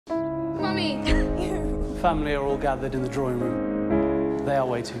Mummy! Family are all gathered in the drawing room. They are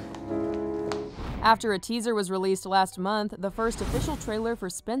waiting. After a teaser was released last month, the first official trailer for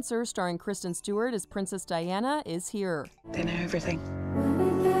Spencer, starring Kristen Stewart as Princess Diana, is here. They know everything.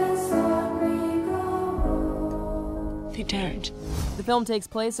 They don't. The film takes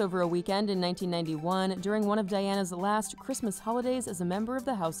place over a weekend in 1991 during one of Diana's last Christmas holidays as a member of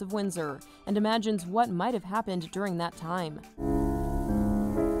the House of Windsor, and imagines what might have happened during that time.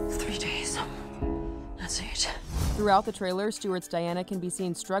 3 days. That's it. Throughout the trailer, Stewart's Diana can be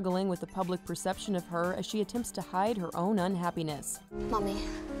seen struggling with the public perception of her as she attempts to hide her own unhappiness. Mummy,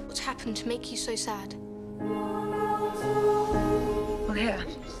 what's happened to make you so sad? Well, here,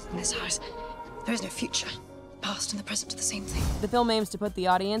 in this house, there is no future. The past and the present are the same thing. The film aims to put the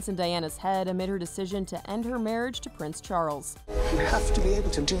audience in Diana's head amid her decision to end her marriage to Prince Charles. You have to be able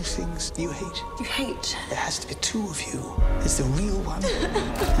to do things you hate. You hate? There has to be 2 of you. There's the real one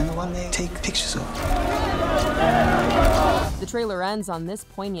and the one they take pictures of. The trailer ends on this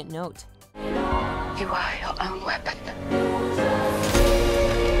poignant note. You are your own weapon.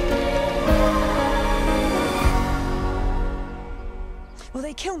 Will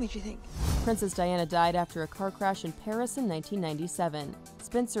they kill me, do you think? Princess Diana died after a car crash in Paris in 1997.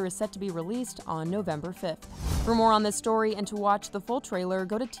 Spencer is set to be released on November 5th. For more on this story and to watch the full trailer,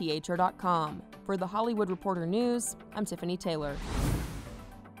 go to THR.com. For the Hollywood Reporter News, I'm Tiffany Taylor.